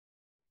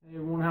Hey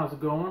everyone, how's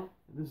it going?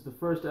 This is the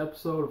first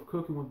episode of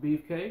Cooking with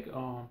Beefcake.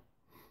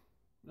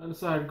 I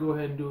decided to go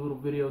ahead and do a little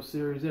video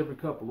series every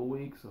couple of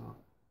weeks.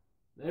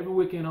 Every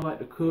weekend I like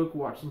to cook,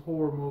 watch some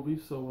horror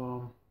movies,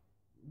 so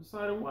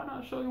decided why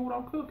not show you what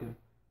I'm cooking.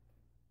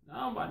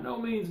 Now I'm by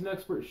no means an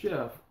expert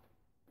chef,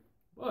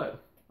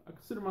 but I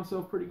consider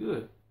myself pretty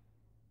good.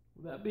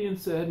 With that being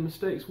said,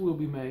 mistakes will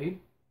be made.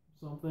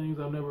 Some things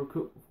I've never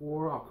cooked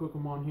before, I'll cook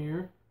them on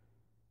here.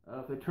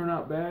 If they turn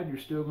out bad, you're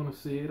still going to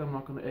see it. I'm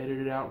not going to edit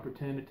it out and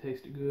pretend it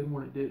tasted good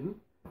when it didn't.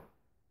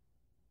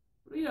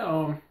 But yeah,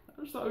 I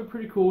just thought it would be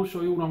pretty cool, show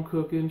you what I'm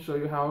cooking, show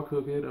you how I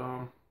cook it.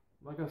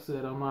 Like I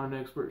said, I'm not an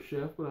expert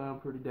chef, but I'm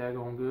pretty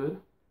daggone good.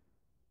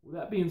 With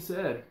that being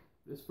said,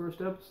 this first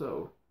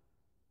episode,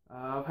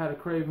 I've had a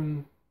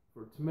craving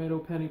for tomato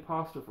penne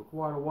pasta for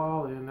quite a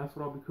while, and that's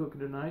what I'll be cooking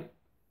tonight.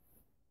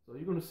 So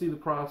you're going to see the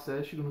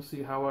process, you're going to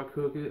see how I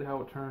cook it, how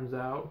it turns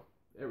out,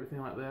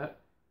 everything like that.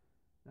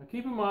 Now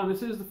keep in mind,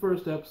 this is the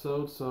first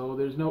episode, so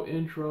there's no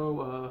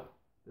intro,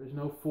 there's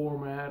no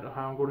format of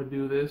how I'm going to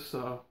do this.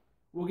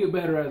 We'll get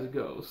better as it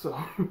goes. So,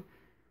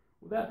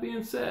 with that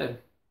being said,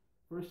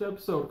 first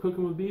episode,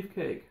 Cooking with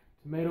Beefcake,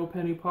 tomato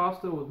penne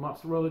pasta with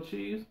mozzarella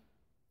cheese.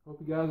 Hope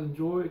you guys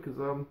enjoy it, because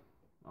I'm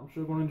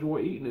sure going to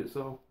enjoy eating it.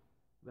 So,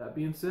 with that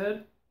being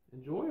said,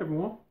 enjoy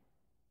everyone.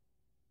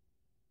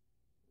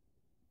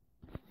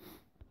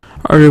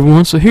 Alright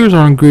everyone, so here's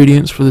our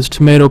ingredients for this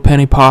tomato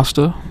penne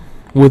pasta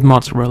with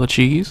mozzarella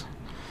cheese.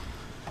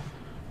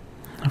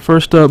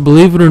 First up,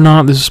 believe it or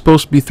not, this is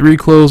supposed to be 3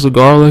 cloves of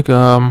garlic. 2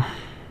 of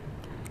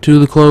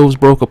the cloves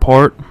broke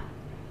apart.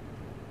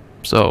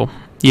 So,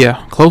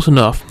 yeah, close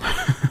enough.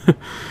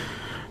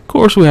 Of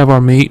course, we have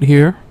our meat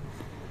here.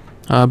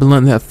 I've been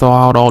letting that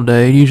thaw out all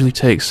day. It usually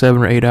takes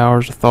 7 or 8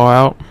 hours to thaw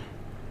out.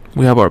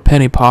 We have our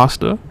penne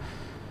pasta.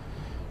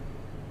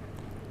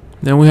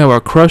 Then we have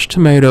our crushed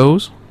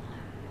tomatoes,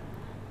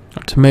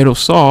 our tomato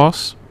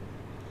sauce,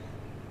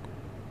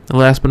 and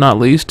last but not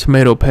least,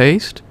 tomato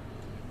paste.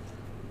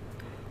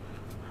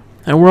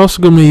 And we're also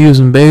going to be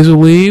using basil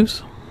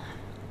leaves,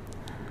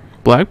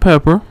 black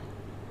pepper,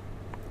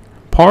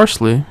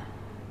 parsley,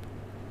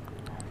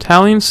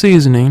 Italian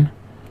seasoning,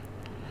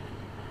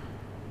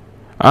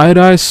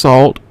 iodized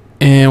salt,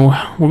 and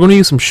we're going to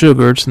use some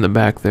sugar. It's in the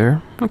back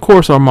there. And of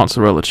course, our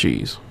mozzarella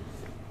cheese.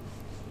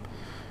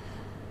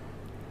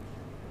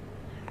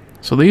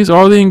 So these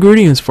are the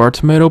ingredients for our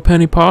tomato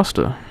penne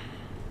pasta.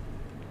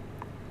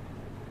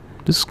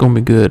 This is going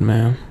to be good,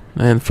 man.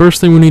 And the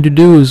first thing we need to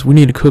do is we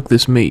need to cook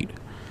this meat.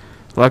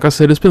 Like I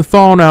said, it's been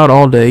thawing out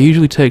all day. It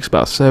usually takes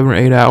about 7 or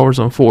 8 hours,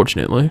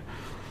 unfortunately.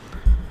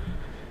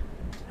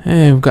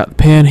 And we've got the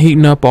pan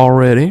heating up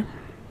already.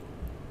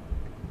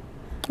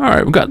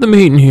 Alright, we've got the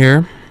meat in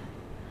here.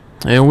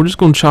 And we're just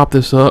going to chop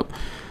this up.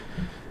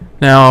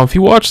 Now, if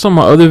you watch some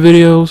of my other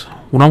videos,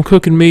 when I'm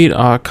cooking meat,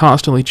 I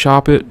constantly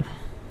chop it.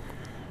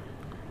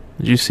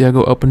 As you see, I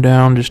go up and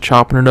down just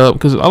chopping it up,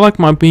 because I like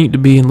my meat to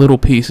be in little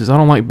pieces. I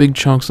don't like big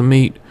chunks of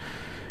meat.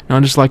 I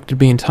just like it to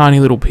be in tiny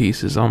little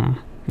pieces.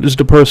 Just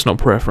a personal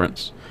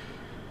preference.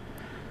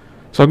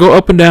 So I go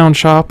up and down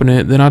chopping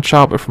it, then I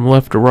chop it from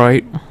left to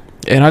right.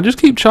 And I just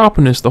keep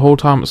chopping this the whole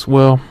time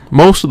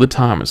most of the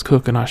time it's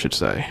cooking, I should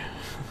say.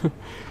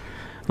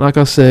 Like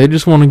I said, I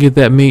just want to get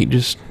that meat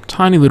just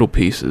tiny little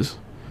pieces.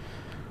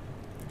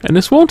 And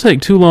this won't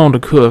take too long to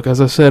cook. As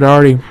I said, I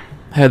already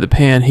had the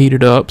pan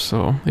heated up,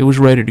 so it was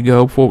ready to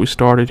go before we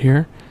started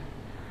here.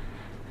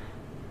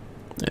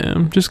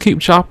 And just keep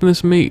chopping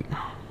this meat.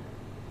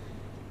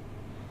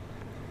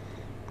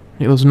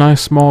 Get those nice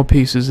small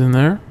pieces in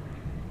there.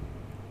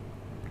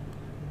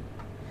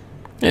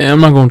 Yeah, I'm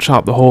not going to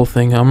chop the whole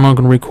thing. I'm not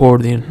going to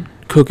record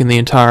cooking the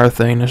entire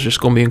thing. That's just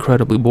going to be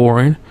incredibly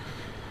boring.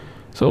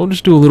 So we'll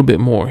just do a little bit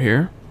more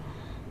here.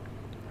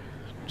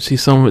 See,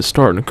 some of it's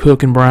starting to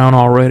cook and brown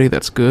already.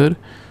 That's good.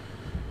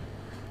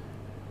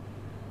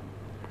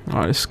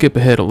 Alright, let's skip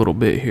ahead a little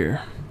bit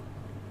here.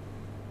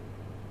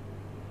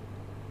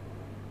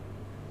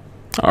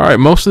 Alright,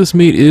 most of this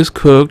meat is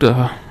cooked.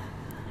 Like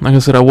I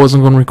said, I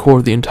wasn't going to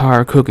record the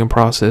entire cooking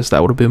process.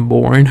 That would have been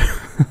boring.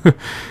 Well,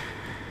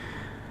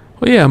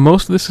 yeah,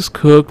 most of this is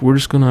cooked. We're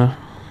just going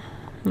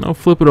to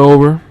flip it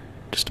over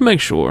just to make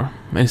sure.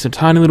 And it's in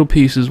tiny little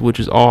pieces, which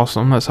is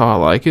awesome. That's how I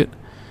like it.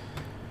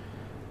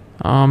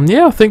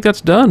 Yeah, I think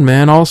that's done,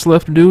 man. All that's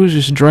left to do is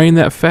just drain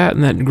that fat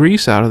and that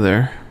grease out of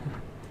there.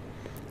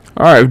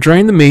 Alright, I've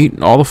drained the meat.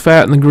 All the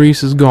fat and the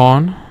grease is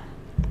gone.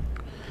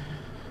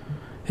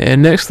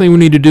 And next thing we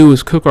need to do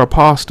is cook our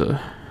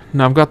pasta.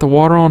 Now I've got the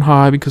water on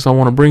high because I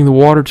want to bring the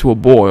water to a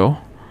boil.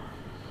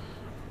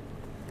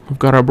 We've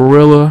got our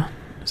Barilla.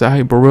 Is that how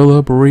you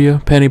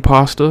Barilla penne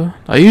pasta?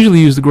 I usually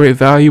use the Great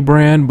Value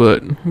brand,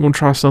 but I'm going to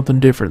try something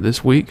different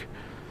this week.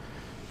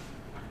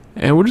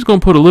 And we're just going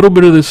to put a little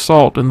bit of this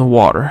salt in the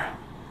water.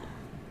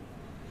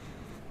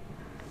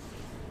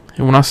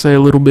 And when I say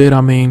a little bit,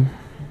 I mean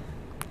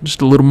just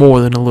a little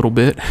more than a little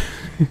bit.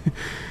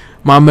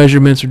 My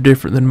measurements are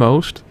different than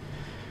most.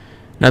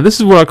 Now this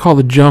is what I call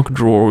the junk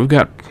drawer. We've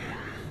got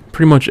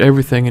pretty much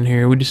everything in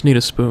here. We just need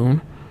a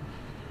spoon.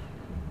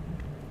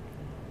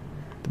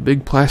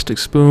 big plastic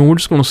spoon. We're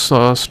just going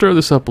to stir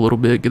this up a little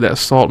bit, get that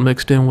salt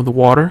mixed in with the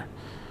water.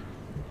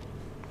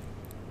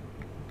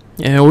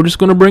 And we're just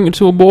going to bring it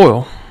to a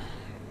boil.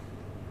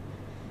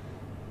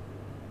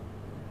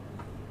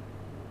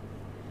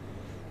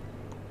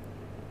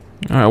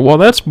 Alright, while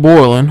that's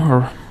boiling,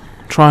 or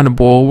trying to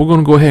boil, we're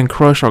going to go ahead and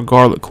crush our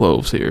garlic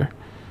cloves here.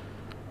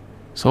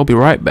 So I'll be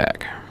right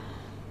back.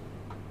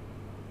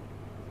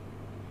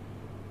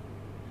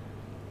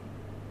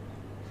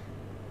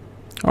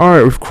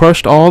 Alright, we've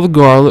crushed all the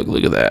garlic.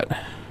 Look at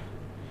that.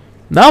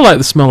 Now I like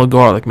the smell of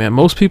garlic, man.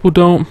 Most people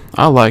don't.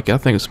 I like it. I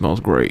think it smells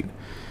great.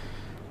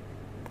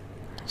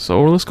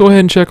 So let's go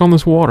ahead and check on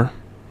this water.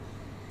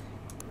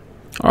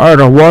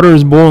 Alright, our water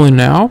is boiling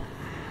now.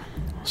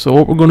 So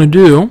what we're going to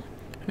do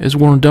is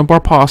we're going to dump our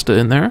pasta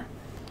in there.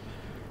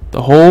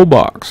 The whole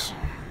box.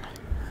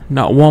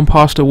 Not one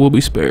pasta will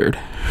be spared.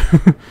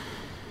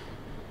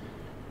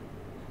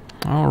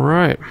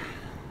 Alright.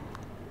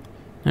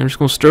 I'm just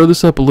going to stir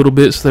this up a little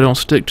bit so they don't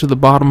stick to the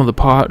bottom of the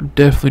pot.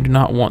 Definitely do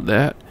not want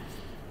that.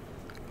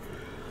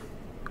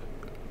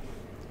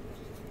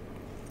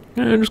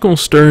 And I'm just going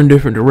to stir in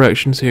different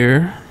directions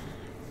here.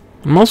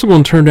 I'm also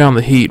going to turn down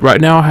the heat. Right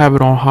now I have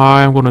it on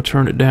high. I'm going to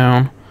turn it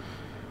down.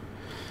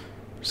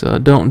 So I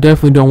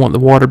definitely don't want the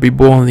water to be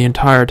boiling the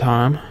entire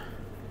time.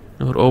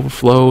 It'll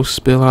overflow,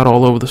 spill out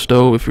all over the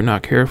stove if you're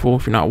not careful,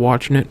 if you're not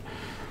watching it.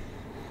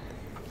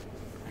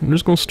 I'm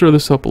just going to stir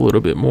this up a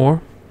little bit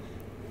more.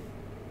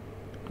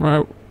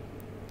 Right,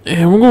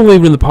 and we're going to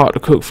leave it in the pot to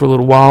cook for a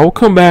little while. We'll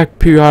come back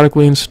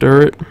periodically and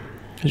stir it.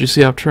 As you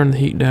see, I've turned the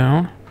heat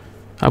down.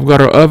 I've got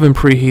our oven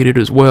preheated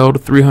as well to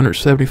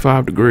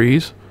 375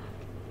 degrees.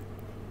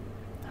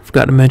 I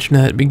forgot to mention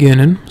that at the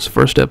beginning. It's the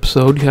first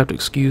episode. You have to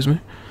excuse me.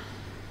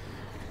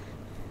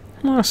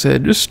 Like I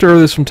said, just stir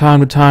this from time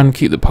to time to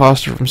keep the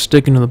pasta from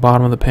sticking to the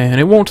bottom of the pan.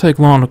 It won't take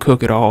long to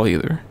cook it all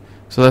either.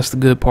 So that's the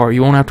good part.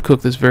 You won't have to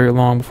cook this very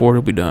long before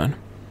it'll be done.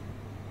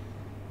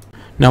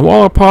 Now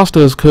while our pasta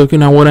is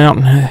cooking, I went out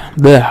and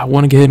I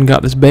went ahead and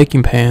got this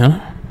baking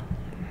pan,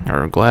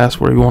 or glass,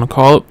 whatever you want to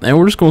call it, and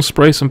we're just going to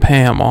spray some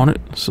Pam on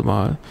it,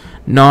 some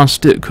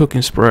non-stick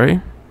cooking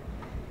spray,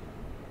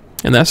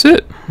 and that's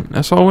it.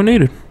 That's all we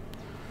needed.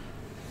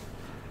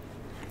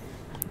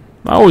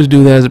 I always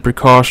do that as a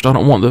precaution. I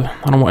don't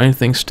want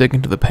anything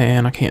sticking to the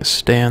pan. I can't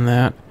stand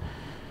that.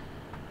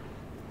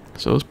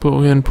 So let's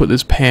go ahead and put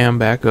this pan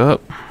back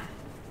up.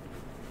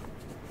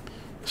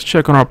 Let's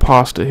check on our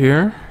pasta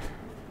here.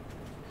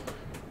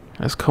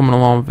 That's coming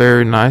along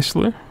very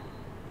nicely.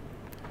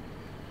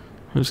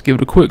 Just give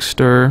it a quick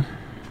stir.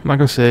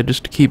 Like I said,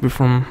 just to keep it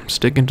from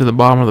sticking to the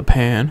bottom of the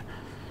pan.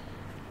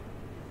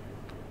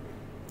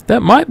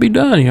 That might be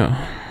done, you know.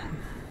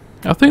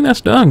 I think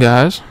that's done,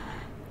 guys.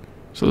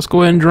 So let's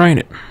go ahead and drain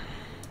it.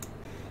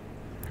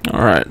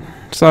 Alright,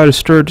 decided to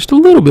stir it just a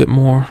little bit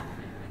more.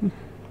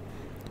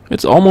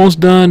 It's almost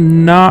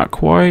done, not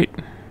quite.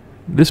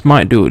 This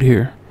might do it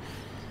here.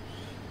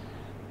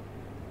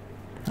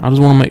 I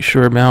just want to make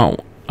sure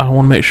about. I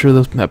want to make sure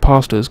that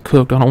pasta is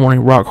cooked. I don't want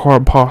any rock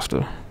hard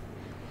pasta.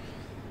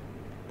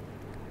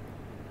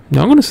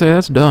 Now I'm going to say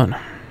that's done.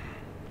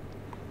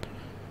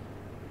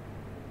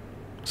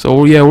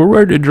 So yeah, we're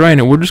ready to drain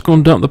it. We're just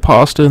going to dump the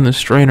pasta in this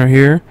strainer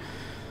here.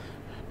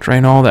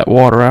 Drain all that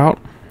water out.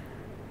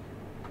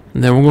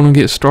 And then we're going to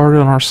get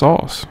started on our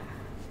sauce.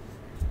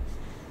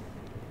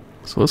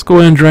 So let's go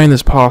ahead and drain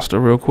this pasta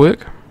real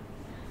quick.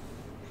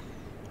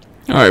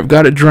 Alright, we've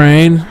got it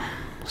drained.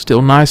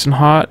 Still nice and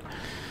hot.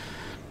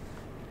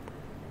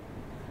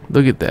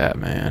 Look at that,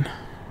 man.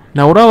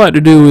 Now what I like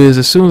to do is,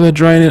 as soon as I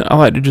drain it, I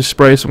like to just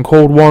spray some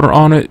cold water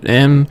on it,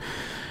 and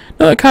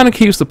it kind of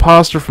keeps the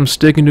pasta from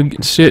sticking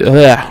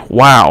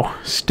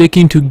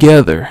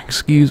together.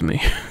 Excuse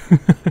me.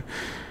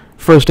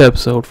 First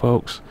episode,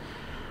 folks.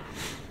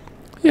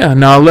 Yeah,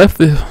 now I left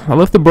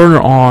the burner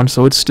on,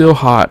 so it's still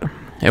hot,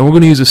 and we're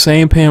going to use the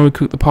same pan we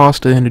cooked the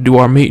pasta in to do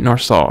our meat and our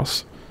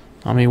sauce.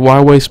 I mean, why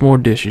waste more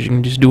dishes? You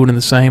can just do it in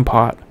the same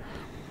pot.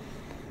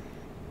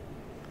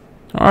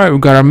 Alright,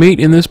 we've got our meat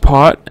in this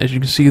pot. As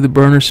you can see, the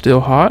burner's still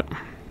hot.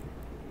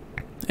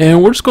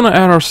 And we're just going to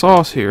add our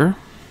sauce here.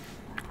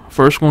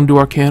 First, we're going to do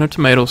our can of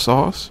tomato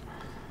sauce.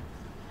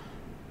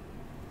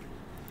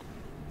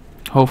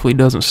 Hopefully it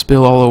doesn't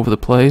spill all over the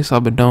place.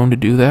 I've been known to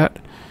do that.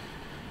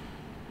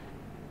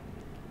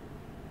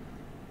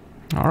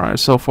 Alright,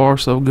 so far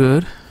so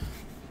good.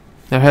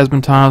 There has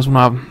been times when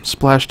I've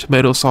splashed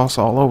tomato sauce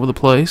all over the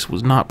place. It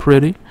was not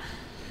pretty.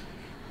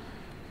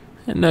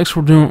 And next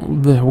we're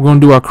going to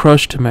do our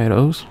crushed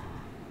tomatoes.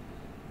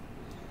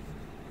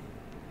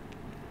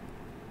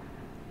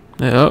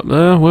 Yep,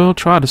 well,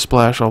 try to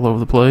splash all over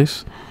the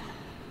place.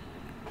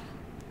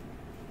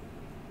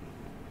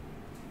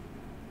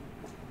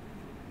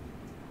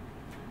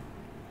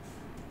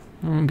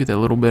 Get that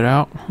little bit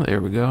out.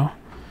 There we go.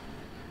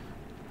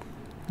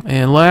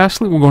 And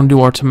lastly, we're going to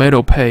do our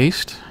tomato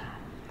paste.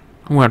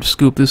 I'm going to have to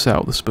scoop this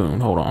out with a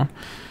spoon. Hold on.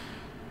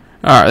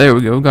 Alright, there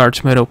we go. We got our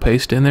tomato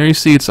paste in there. You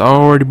see it's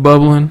already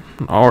bubbling,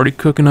 already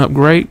cooking up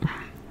great.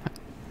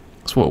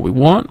 That's what we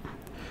want.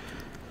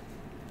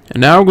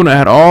 And now we're going to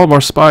add all of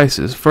our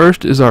spices.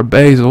 First is our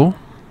basil.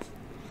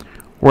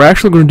 We're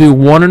actually going to do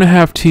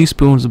 1.5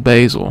 teaspoons of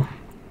basil.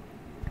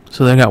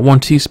 So I got 1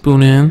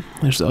 teaspoon in.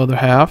 There's the other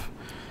half.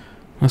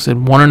 I said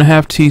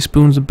 1.5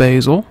 teaspoons of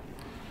basil.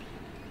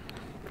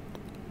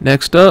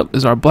 Next up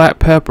is our black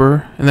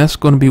pepper, and that's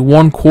going to be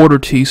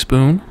 1/4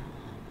 teaspoon.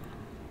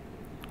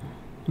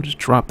 Just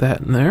drop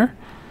that in there.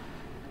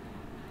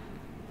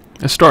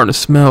 It's starting to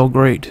smell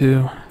great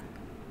too.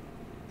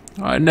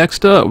 Alright,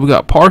 next up we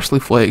got parsley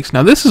flakes.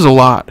 Now this is a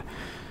lot.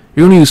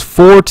 You're going to use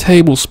 4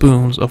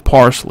 tablespoons of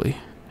parsley,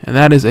 and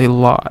that is a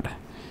lot.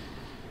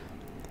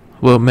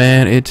 Well,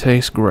 man, it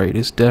tastes great.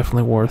 It's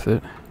definitely worth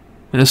it.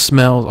 And it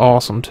smells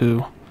awesome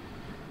too.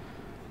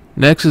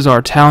 Next is our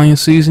Italian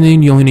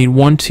seasoning. You only need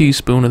 1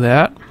 teaspoon of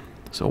that.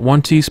 So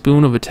 1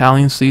 teaspoon of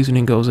Italian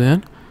seasoning goes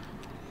in.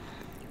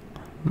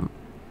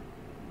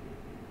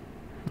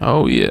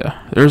 Oh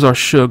yeah, there's our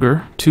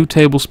sugar. 2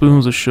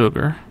 tablespoons of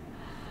sugar.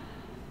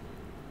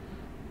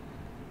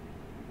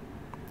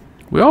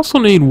 We also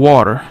need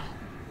water.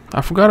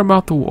 I forgot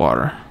about the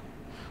water.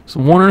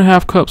 So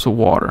 1.5 cups of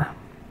water.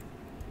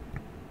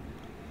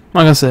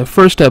 Like I said,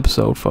 first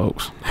episode,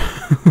 folks.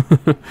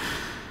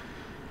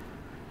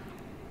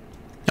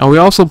 Now we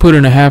also put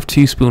in 1/2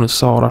 teaspoon of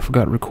salt. I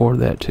forgot to record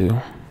that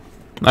too.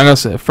 Like I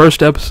said,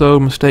 first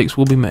episode, mistakes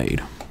will be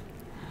made.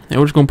 And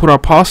we're just going to put our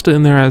pasta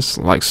in there as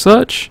like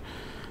such.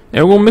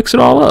 And we're going to mix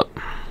it all up.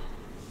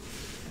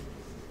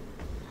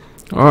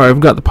 Alright,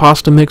 we've got the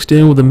pasta mixed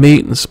in with the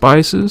meat and the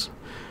spices.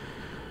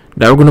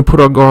 Now we're going to put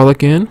our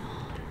garlic in.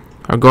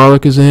 Our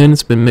garlic is in.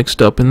 It's been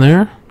mixed up in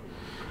there.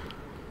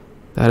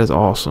 That is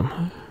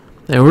awesome.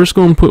 And we're just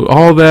going to put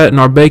all that in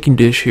our baking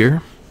dish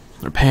here.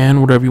 Or pan,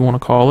 whatever you want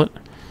to call it.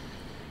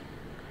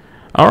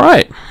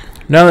 Alright,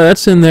 now that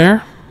that's in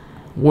there,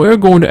 we're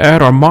going to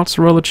add our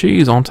mozzarella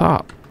cheese on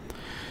top.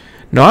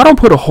 Now I don't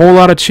put a whole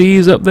lot of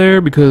cheese up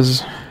there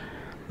because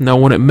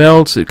when it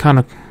melts it kind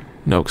of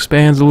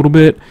expands a little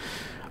bit.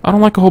 I don't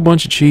like a whole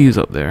bunch of cheese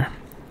up there.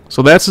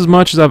 So that's as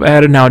much as I've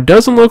added. Now it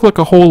doesn't look like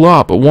a whole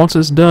lot, but once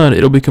it's done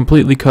it'll be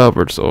completely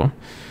covered, so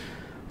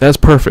that's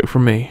perfect for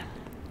me.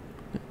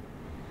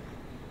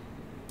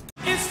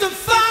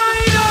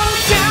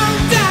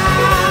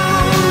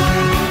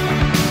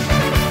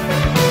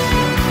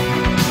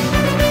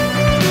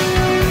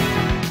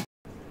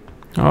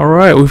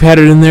 Alright, we've had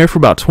it in there for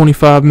about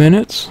 25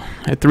 minutes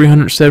at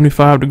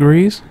 375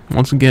 degrees.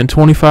 Once again,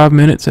 25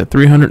 minutes at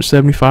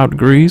 375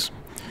 degrees.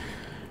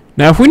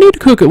 Now, if we need to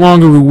cook it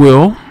longer, we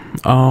will.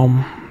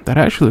 That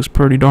actually looks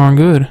pretty darn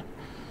good.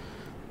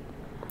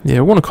 Yeah,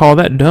 we're going to call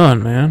that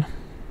done, man.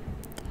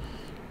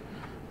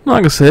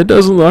 Like I said, it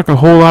doesn't look like a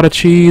whole lot of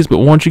cheese, but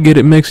once you get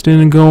it mixed in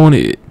and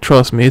going,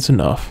 trust me, it's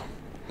enough.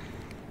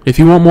 If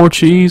you want more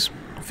cheese,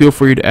 feel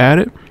free to add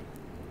it.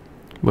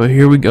 But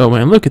here we go,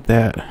 man. Look at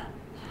that.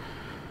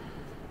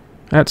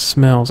 That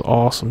smells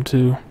awesome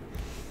too.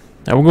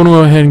 Now we're going to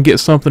go ahead and get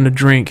something to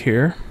drink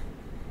here.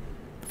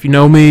 If you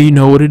know me, you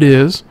know what it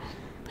is.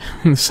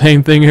 The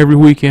same thing every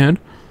weekend.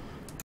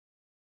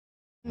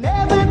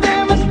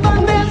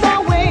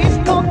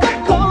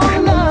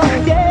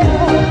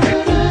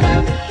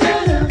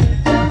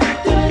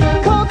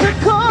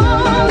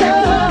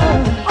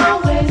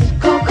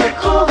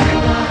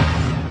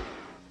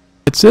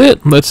 That's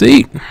it. Let's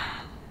eat.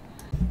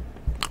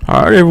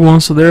 Alright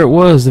everyone, so there it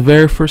was, the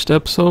very first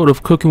episode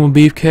of Cooking with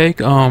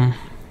Beefcake.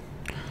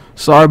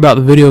 Sorry about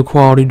the video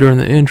quality during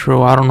the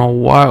intro. I don't know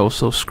why it was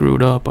so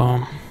screwed up.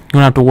 Gonna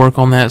have to work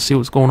on that, see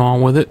what's going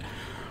on with it.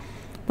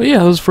 But yeah,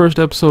 this is the first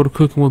episode of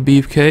Cooking with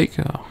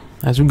Beefcake.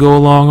 As we go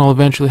along, I'll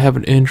eventually have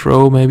an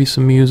intro, maybe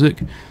some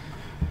music.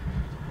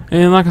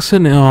 And like I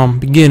said in the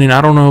beginning,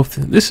 I don't know if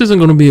this isn't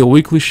going to be a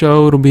weekly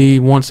show. It'll be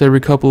once every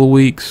couple of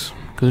weeks.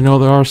 Because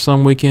there are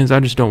some weekends I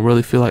just don't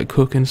really feel like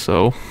cooking,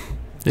 so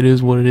it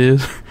is what it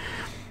is.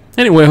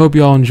 Anyway, I hope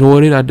y'all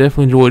enjoyed it. I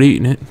definitely enjoyed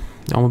eating it.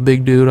 I'm a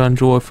big dude. I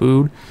enjoy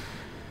food.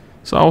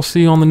 So I'll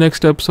see you on the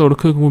next episode of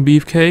Cooking with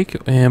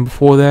Beefcake. And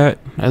before that,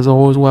 as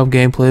always, we'll have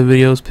gameplay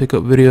videos,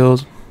 pickup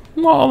videos,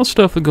 all the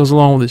stuff that goes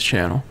along with this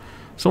channel.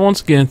 So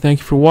once again, thank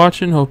you for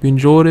watching. Hope you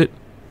enjoyed it.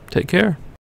 Take care.